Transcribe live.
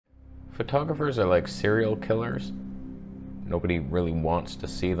Photographers are like serial killers. Nobody really wants to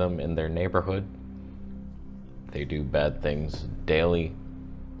see them in their neighborhood. They do bad things daily.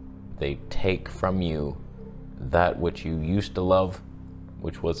 They take from you that which you used to love,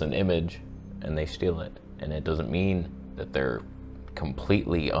 which was an image, and they steal it. And it doesn't mean that they're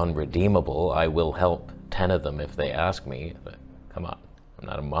completely unredeemable. I will help 10 of them if they ask me, but come on, I'm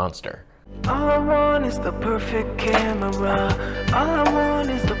not a monster. All I want is the perfect camera. All I want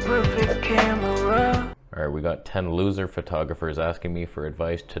is the perfect camera. All right, we got 10 loser photographers asking me for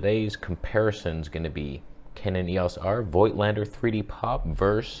advice. Today's comparison is going to be Canon EOS R Voigtlander 3D Pop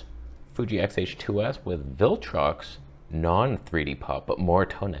versus Fuji X-H2S with Viltrox non-3D Pop, but more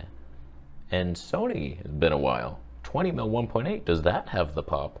tone. And Sony, it's been a while. 20mm 1.8, does that have the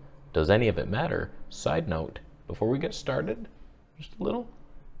pop? Does any of it matter? Side note, before we get started, just a little,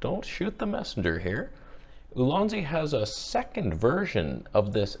 don't shoot the messenger here. Ulanzi has a second version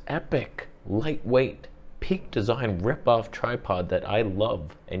of this epic, lightweight, peak design rip-off tripod that I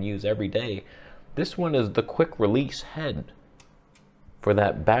love and use every day. This one is the quick release head for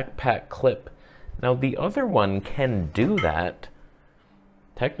that backpack clip. Now the other one can do that.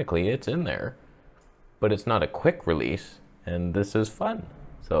 Technically it's in there, but it's not a quick release, and this is fun.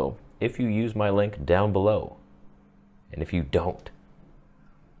 So if you use my link down below, and if you don't,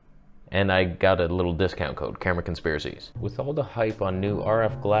 and I got a little discount code, Camera Conspiracies. With all the hype on new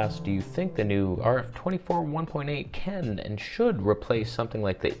RF glass, do you think the new RF 24 1.8 can and should replace something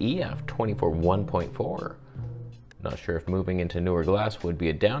like the EF 24 1.4? Not sure if moving into newer glass would be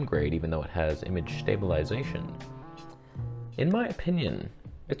a downgrade, even though it has image stabilization. In my opinion,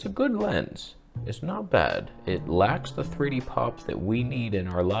 it's a good lens. It's not bad. It lacks the 3D pop that we need in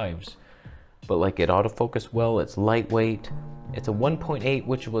our lives, but like it autofocus well, it's lightweight. It's a 1.8,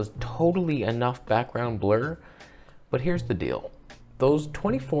 which was totally enough background blur. But here's the deal. Those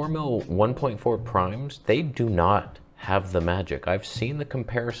 24mm 1.4 primes, they do not have the magic. I've seen the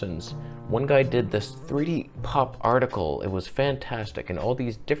comparisons. One guy did this 3D pop article. It was fantastic. And all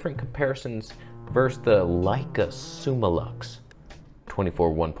these different comparisons versus the Leica Summilux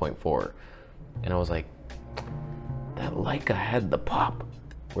 24 1.4. And I was like, that Leica had the pop,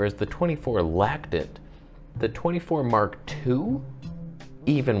 whereas the 24 lacked it. The 24 Mark II,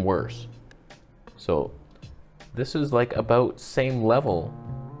 even worse. So this is like about same level,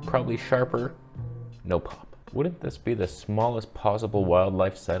 probably sharper, no pop. Wouldn't this be the smallest possible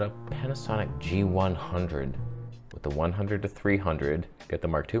wildlife setup? Panasonic G100 with the 100 to 300, get the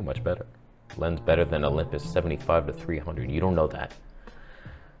Mark II much better. Lens better than Olympus 75 to 300, you don't know that.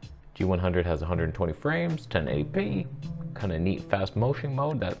 G100 has 120 frames, 1080p, kind of neat fast motion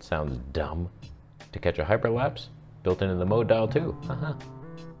mode. That sounds dumb. To catch a hyperlapse, built into the mode dial too.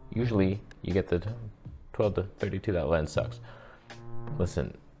 Usually you get the 12 to 32, that lens sucks.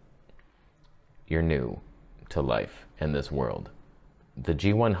 Listen, you're new to life in this world. The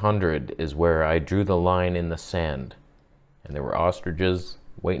G100 is where I drew the line in the sand, and there were ostriches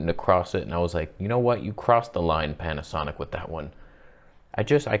waiting to cross it, and I was like, you know what, you crossed the line, Panasonic, with that one. I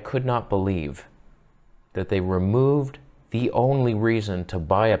could not believe that they removed the only reason to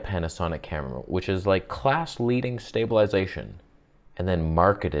buy a Panasonic camera, which is like class-leading stabilization, and then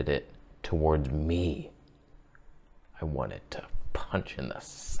marketed it towards me. I wanted to punch in the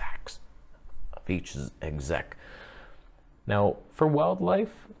sacks of each exec. Now, for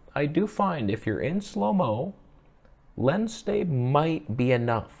wildlife, I do find if you're in slow-mo, lens stab might be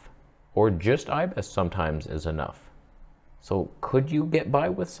enough, or just IBIS sometimes is enough. So could you get by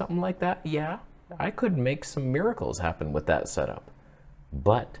with something like that? Yeah. I could make some miracles happen with that setup,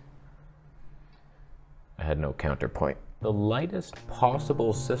 but I had no counterpoint. The lightest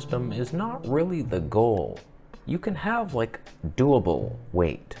possible system is not really the goal. You can have like doable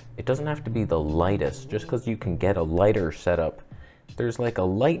weight. It doesn't have to be the lightest just because you can get a lighter setup. There's like a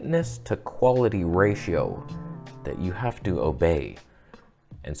lightness to quality ratio that you have to obey.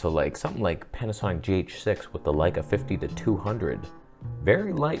 And so like something like Panasonic GH6 with the Leica 50 to 200,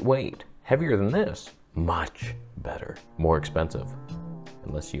 very lightweight. Heavier than this, much better, more expensive.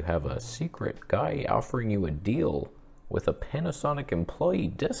 Unless you have a secret guy offering you a deal with a Panasonic employee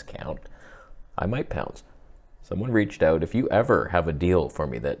discount, I might pounce. Someone reached out. If you ever have a deal for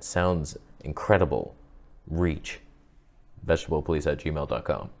me that sounds incredible, reach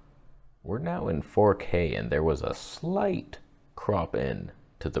vegetablepolice@gmail.com. We're now in 4K, and there was a slight crop in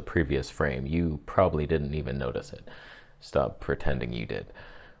to the previous frame. You probably didn't even notice it. Stop pretending you did.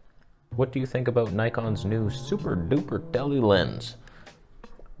 What do you think about Nikon's new super duper deli lens?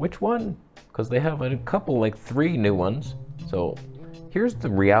 Which one? Because they have a couple, like 3 new ones. So here's the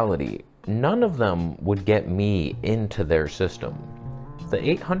reality. None of them would get me into their system. The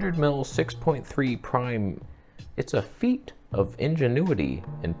 800mm 6.3 prime, it's a feat of ingenuity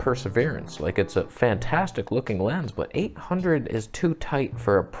and perseverance. Like, it's a fantastic looking lens, but 800 is too tight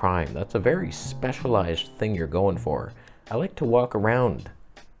for a prime. That's a very specialized thing you're going for. I like to walk around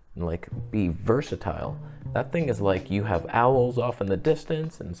and like be versatile. That thing is like, you have owls off in the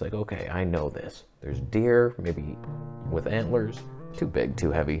distance and it's like, okay, I know this. There's deer, maybe with antlers. Too big,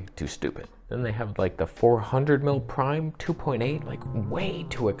 too heavy, too stupid. Then they have like the 400mm prime 2.8, like way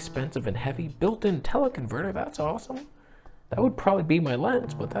too expensive and heavy. Built-in teleconverter, that's awesome. That would probably be my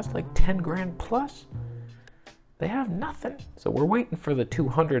lens, but that's like 10 grand plus. They have nothing. So we're waiting for the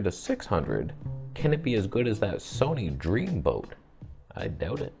 200 to 600. Can it be as good as that Sony Dreamboat? I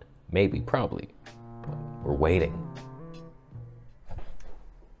doubt it. Maybe, probably. But we're waiting.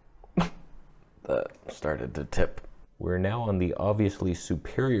 That started to tip. We're now on the obviously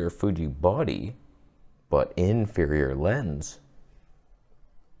superior Fuji body, but inferior lens.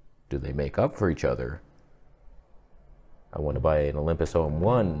 Do they make up for each other? I want to buy an Olympus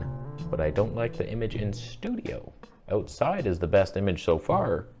OM1, but I don't like the image in studio. Outside is the best image so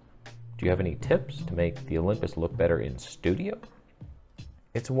far. Do you have any tips to make the Olympus look better in studio?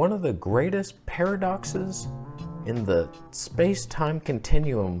 It's one of the greatest paradoxes in the space-time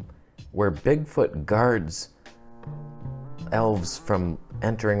continuum where Bigfoot guards elves from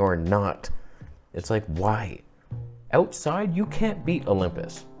entering or not. It's like, why? Outside, you can't beat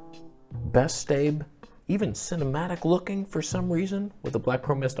Olympus. Best stabe, even cinematic looking for some reason with the black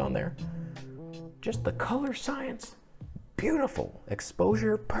chrome mist on there. Just the color science, beautiful.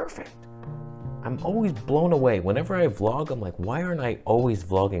 Exposure, perfect. I'm always blown away. Whenever I vlog, I'm like, why aren't I always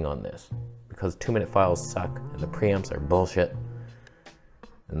vlogging on this? Because 2-minute files suck and the preamps are bullshit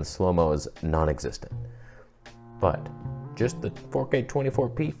and the slow-mo is non-existent. But just the 4K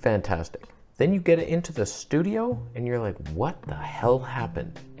 24p, fantastic. Then you get it into the studio and you're like, what the hell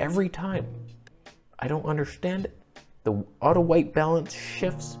happened? Every time. I don't understand it. The auto white balance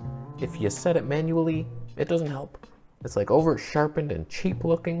shifts. If you set it manually, it doesn't help. It's like over sharpened and cheap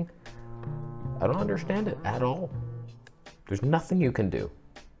looking. I don't understand it at all. There's nothing you can do.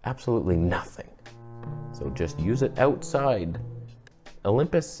 Absolutely nothing. So just use it outside.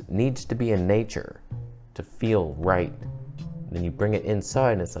 Olympus needs to be in nature to feel right. Then you bring it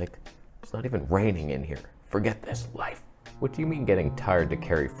inside and it's like, it's not even raining in here. Forget this life. What do you mean getting tired to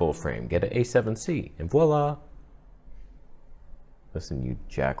carry full frame? Get an A7C and voila. Listen, you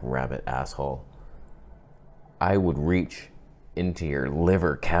jackrabbit asshole. I would reach into your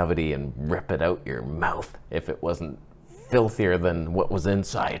liver cavity and rip it out your mouth if it wasn't filthier than what was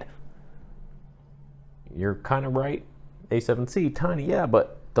inside. You're kind of right. A7C, tiny, yeah,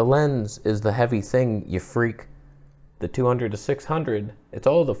 but the lens is the heavy thing, you freak. The 200 to 600, it's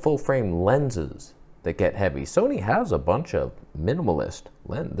all the full frame lenses that get heavy. Sony has a bunch of minimalist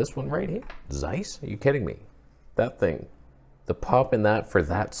lens. This one right here, Zeiss, are you kidding me? That thing, the pop in that for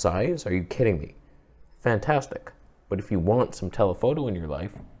that size, are you kidding me? Fantastic. But if you want some telephoto in your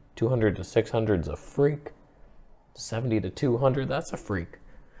life, 200 to 600 is a freak. 70 to 200, that's a freak.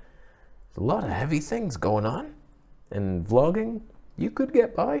 There's a lot of heavy things going on. And vlogging, you could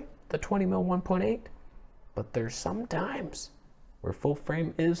get by the 20mm 1.8, but there's some times where full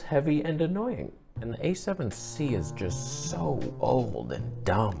frame is heavy and annoying. And the A7C is just so old and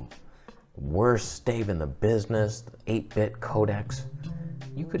dumb. Worst stave in the business, 8-bit codecs.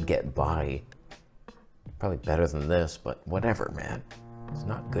 You could get by. Probably better than this, but whatever, man. It's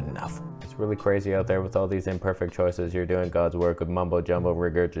not good enough. It's really crazy out there with all these imperfect choices. You're doing God's work with mumbo-jumbo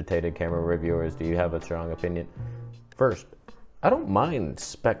regurgitated camera reviewers. Do you have a strong opinion? First, I don't mind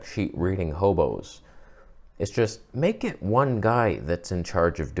spec sheet reading hobos. It's just, make it one guy that's in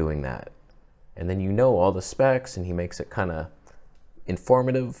charge of doing that. And then you know all the specs and he makes it kind of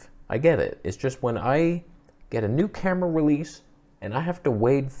informative. I get it. It's just when I get a new camera release and I have to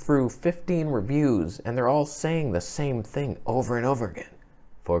wade through 15 reviews and they're all saying the same thing over and over again.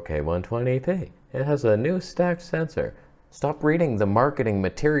 4K 120p. It has a new stacked sensor. Stop reading the marketing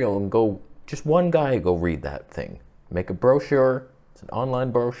material and go, just one guy go read that thing. Make a brochure, it's an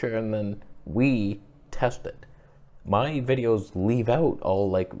online brochure, and then we test it. My videos leave out all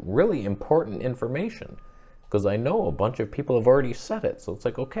like really important information because I know a bunch of people have already said it. So it's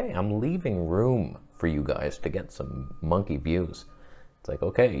like, okay, I'm leaving room for you guys to get some monkey views. It's like,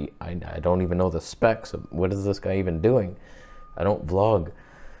 okay, I don't even know the specs of what is this guy even doing? I don't vlog.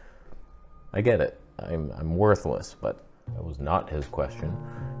 I get it. I'm worthless, but that was not his question.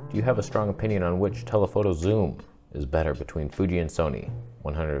 Do you have a strong opinion on which telephoto zoom is better between Fuji and Sony?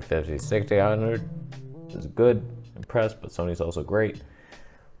 150, 60, 100 is good, impressed, but Sony's also great.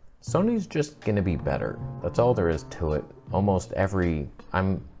 Sony's just gonna be better. That's all there is to it. Almost every,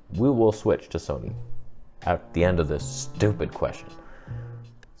 we will switch to Sony at the end of this stupid question.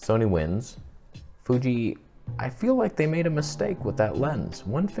 Sony wins. Fuji, I feel like they made a mistake with that lens.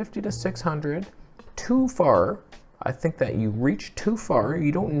 150 to 600, too far. I think that you reach too far.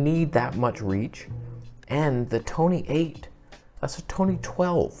 You don't need that much reach. And the Tony 8, that's a Tony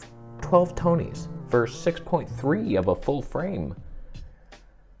 12. 12 Tonys for 6.3 of a full frame.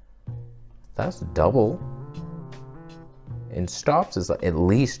 That's double. In stops is at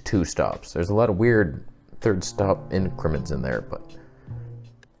least 2 stops. There's a lot of weird third stop increments in there, but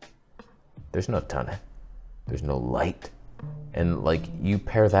there's no ton. There's no light. And like you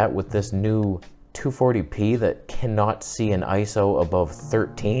pair that with this new 240p that cannot see an ISO above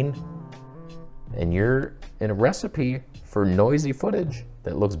 13, and you're in a recipe for noisy footage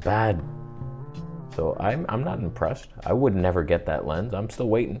that looks bad. So I'm not impressed. I would never get that lens. I'm still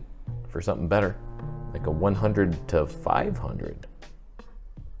waiting for something better, like a 100 to 500,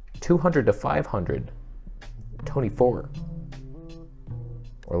 200 to 500 Tony 4,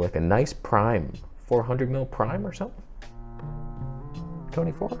 or like a nice prime 400mm prime or something.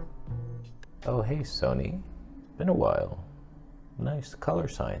 Tony 4. Oh hey Sony, been a while. Nice color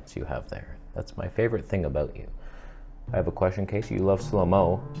science you have there. That's my favorite thing about you. I have a question in case you love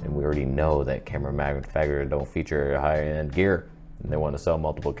slow-mo, and we already know that camera manufacturers don't feature high-end gear, and they want to sell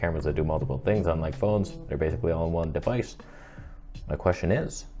multiple cameras that do multiple things. Unlike phones, they're basically all in one device. My question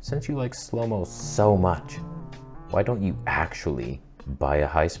is, since you like slow-mo so much, why don't you actually buy a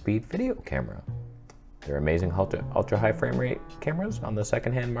high-speed video camera? There are amazing ultra-high frame rate cameras on the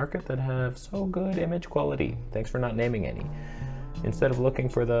secondhand market that have so good image quality. Thanks for not naming any. Instead of looking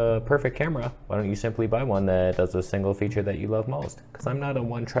for the perfect camera, why don't you simply buy one that does a single feature that you love most? Because I'm not a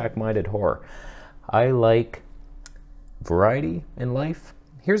one-track minded whore. I like variety in life.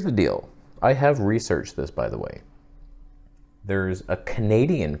 Here's the deal. I have researched this, by the way. There's a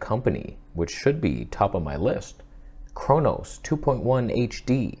Canadian company, which should be top of my list. Chronos 2.1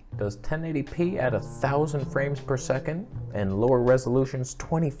 HD does 1080p at 1,000 frames per second and lower resolutions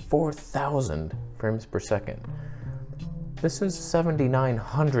 24,000 frames per second. This is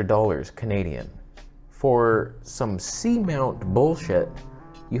 $7,900 Canadian. For some C-mount bullshit,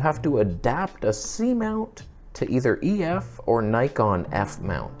 you have to adapt a C-mount to either EF or Nikon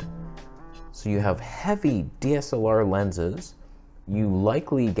F-mount. So you have heavy DSLR lenses. You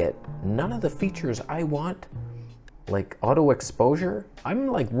likely get none of the features I want, like auto exposure. I'm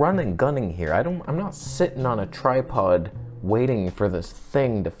like running gunning here. I'm not sitting on a tripod waiting for this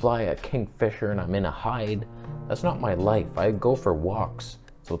thing to fly a kingfisher and I'm in a hide. That's not my life. I go for walks,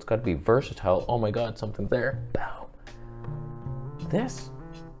 so it's got to be versatile. Oh my god, something's there. Bow. This,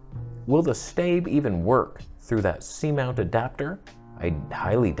 will the Stabe even work through that C-mount adapter? I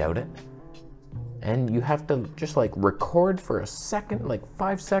highly doubt it. And you have to just like record for a second, like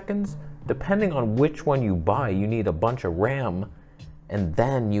 5 seconds. Depending on which one you buy, you need a bunch of RAM, and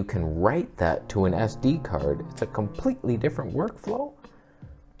then you can write that to an SD card. It's a completely different workflow.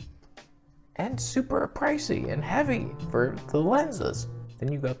 And super pricey and heavy for the lenses.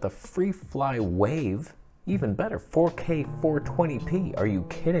 Then you got the Freefly Wave, even better, 4K 420p. Are you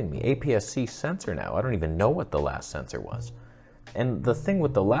kidding me? APS-C sensor now. I don't even know what the last sensor was. And the thing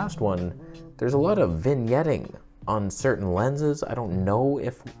with the last one, there's a lot of vignetting on certain lenses. I don't know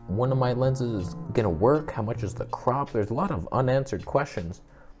if one of my lenses is gonna work. How much is the crop? There's a lot of unanswered questions.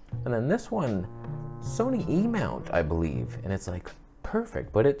 And then this one, Sony E-mount, I believe, and it's like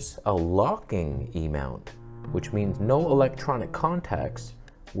perfect, but it's a locking E-mount, which means no electronic contacts,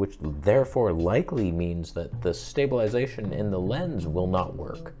 which therefore likely means that the stabilization in the lens will not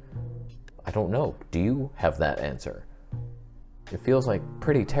work. I don't know. Do you have that answer? It feels like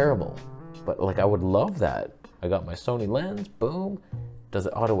pretty terrible, but like I would love that. I got my Sony lens, boom. Does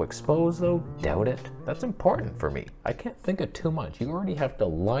it auto expose though? Doubt it. That's important for me. I can't think of too much. You already have to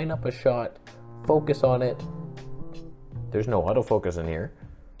line up a shot, focus on it. There's no autofocus in here.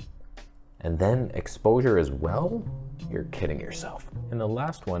 And then exposure as well? You're kidding yourself. And the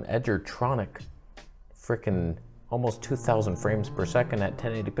last one, Edgertronic, frickin' almost 2,000 frames per second at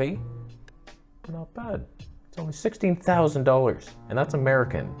 1080p. Not bad. It's only $16,000, and that's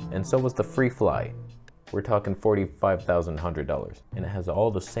American. And so was the Freefly. We're talking $45,100, and it has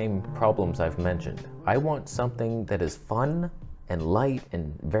all the same problems I've mentioned. I want something that is fun and light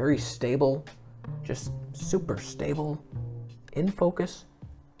and very stable, just super stable, in focus,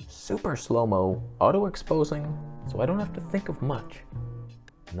 super slow-mo, auto-exposing, so I don't have to think of much.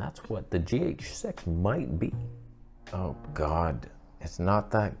 And that's what the GH6 might be. Oh God, it's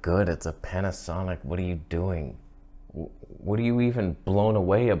not that good. It's a Panasonic. What are you doing? What are you even blown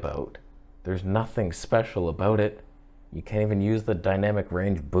away about? There's nothing special about it. You can't even use the dynamic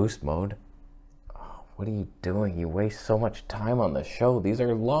range boost mode. Oh, what are you doing? You waste so much time on the show. These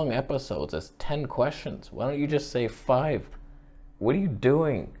are long episodes. It's 10 questions. Why don't you just say 5? What are you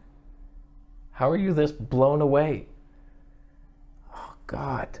doing? How are you this blown away? Oh,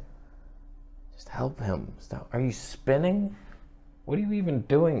 God. Just help him. Stop. Are you spinning? What are you even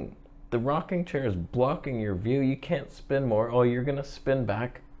doing? The rocking chair is blocking your view. You can't spin more. Oh, you're gonna spin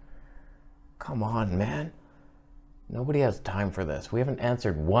back? Come on, man. Nobody has time for this. We haven't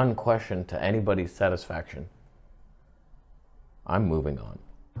answered one question to anybody's satisfaction. I'm moving on.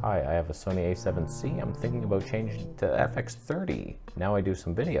 Hi, I have a Sony A7S III. I'm thinking about changing to FX30. Now I do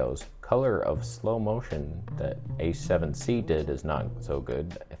some videos. Color of slow motion that A7S III did is not so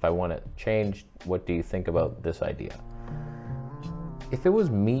good. If I want it changed, what do you think about this idea? If it was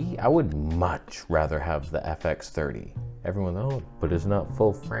me, I would much rather have the FX30. Everyone, oh, but it's not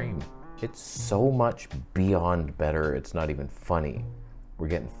full frame. It's so much beyond better, it's not even funny. We're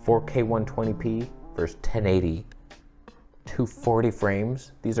getting 4K 120p versus 1080, 240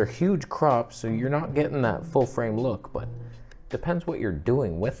 frames. These are huge crops, so you're not getting that full frame look, but depends what you're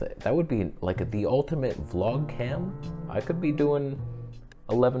doing with it. That would be like the ultimate vlog cam. I could be doing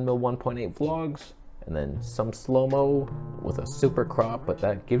 11mm 1.8 vlogs, and then some slow-mo with a super crop, but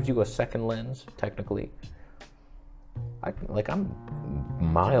that gives you a second lens, technically. I'm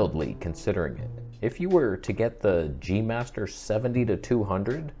mildly considering it. If you were to get the G Master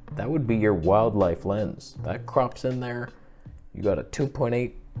 70-200, that would be your wildlife lens. That crops in there. You got a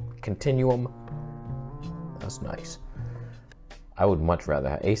 2.8 continuum. That's nice. I would much rather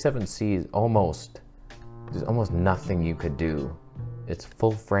have A7S III. There's almost nothing you could do. It's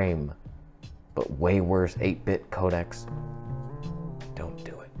full frame, but way worse 8-bit codecs. Don't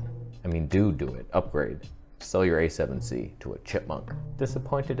do it. I mean, do it. Upgrade. Sell your A7S III to a chipmunk.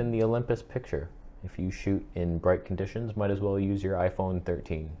 Disappointed in the Olympus picture. If you shoot in bright conditions, might as well use your iPhone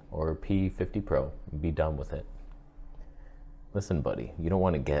 13 or P50 Pro and be done with it. Listen, buddy, you don't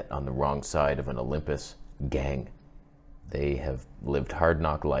want to get on the wrong side of an Olympus gang. They have lived hard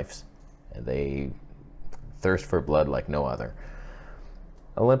knock lives, and they thirst for blood like no other.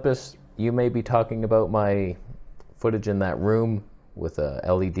 Olympus, you may be talking about my footage in that room with a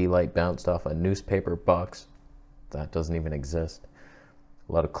LED light bounced off a newspaper box. That doesn't even exist.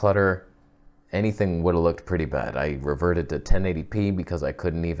 A lot of clutter. Anything would have looked pretty bad. I reverted to 1080p because I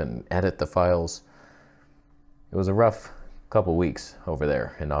couldn't even edit the files. It was a rough couple weeks over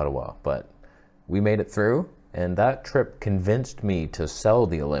there in Ottawa, but we made it through, and that trip convinced me to sell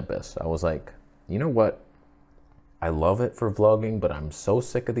the Olympus. I was like, you know what? I love it for vlogging, but I'm so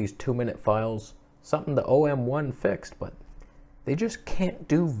sick of these 2-minute files. Something the OM1 fixed, but they just can't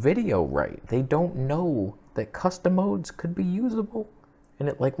do video right. They don't know that custom modes could be usable, and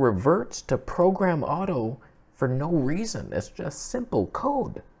it like reverts to program auto for no reason. It's just simple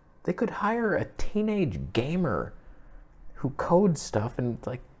code. They could hire a teenage gamer who codes stuff and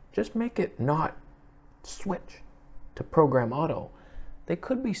like just make it not switch to program auto. They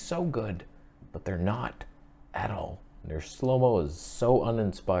could be so good, but they're not at all. Their slow-mo is so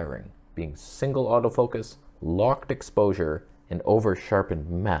uninspiring, being single autofocus, locked exposure, and over-sharpened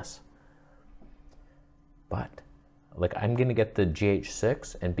mess. But like, I'm gonna get the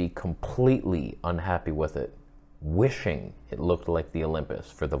GH6 and be completely unhappy with it, wishing it looked like the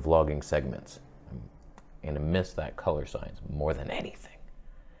Olympus for the vlogging segments. I'm gonna miss that color science more than anything.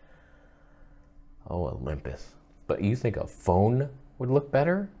 Oh, Olympus. But you think a phone would look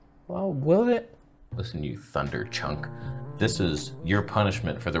better? Well, will it? Listen, you thunder chunk. This is your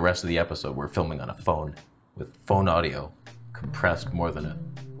punishment for the rest of the episode. We're filming on a phone with phone audio, compressed more than an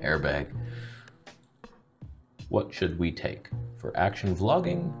airbag. What should we take for action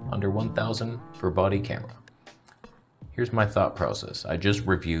vlogging under 1,000 for body camera? Here's my thought process. I just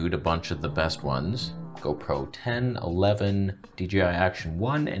reviewed a bunch of the best ones. GoPro 10, 11, DJI Action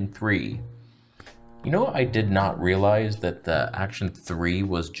 1, and 3. You know, I did not realize that the Action 3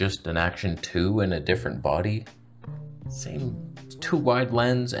 was just an Action 2 in a different body. Same too wide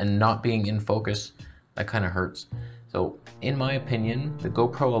lens and not being in focus. That kind of hurts. So in my opinion, the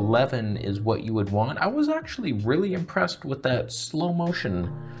GoPro 11 is what you would want. I was actually really impressed with that slow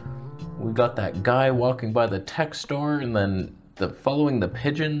motion. We got that guy walking by the tech store and then following the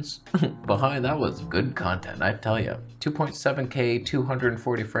pigeons behind. That was good content, I tell you. 2.7K,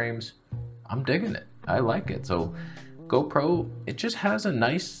 240 frames. I'm digging it. I like it. So GoPro, it just has a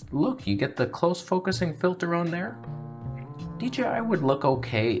nice look. You get the close focusing filter on there. DJI would look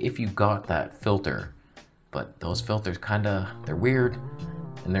okay if you got that filter, but those filters they're weird.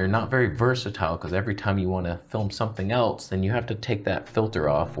 And they're not very versatile because every time you want to film something else, then you have to take that filter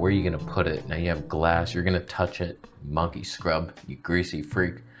off. Where are you going to put it? Now you have glass, you're going to touch it. Monkey scrub, you greasy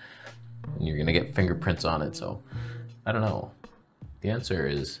freak. And you're going to get fingerprints on it. So I don't know. The answer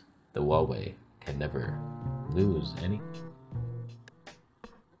is the Huawei can never lose any.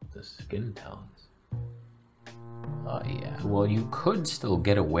 The skin tones. Yeah, well, you could still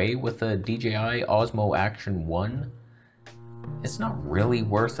get away with a DJI Osmo Action 1. It's not really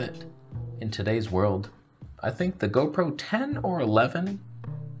worth it in today's world. I think the GoPro 10 or 11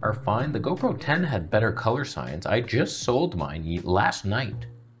 are fine. The GoPro 10 had better color science. I just sold mine last night.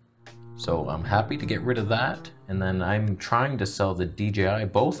 So I'm happy to get rid of that. And then I'm trying to sell the DJI,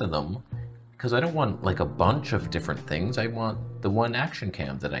 both of them, because I don't want like a bunch of different things. I want the one action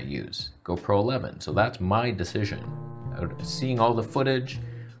cam that I use, GoPro 11. So that's my decision. Seeing all the footage,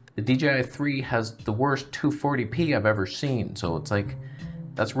 the DJI 3 has the worst 240p I've ever seen. So it's like,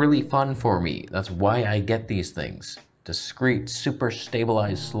 that's really fun for me. That's why I get these things. Discreet, super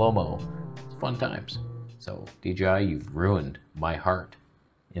stabilized slow-mo. It's fun times. So DJI, you've ruined my heart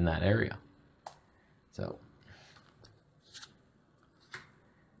in that area. So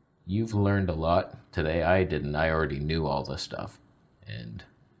you've learned a lot today. I didn't. I already knew all this stuff. And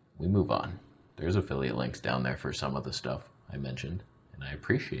we move on. There's affiliate links down there for some of the stuff I mentioned. And I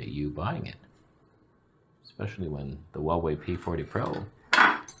appreciate you buying it. Especially when the Huawei P40 Pro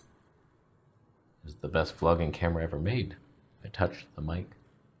is the best vlogging camera ever made. I touched the mic.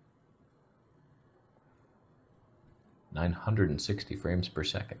 960 frames per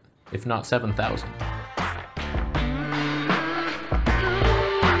second, if not 7,000.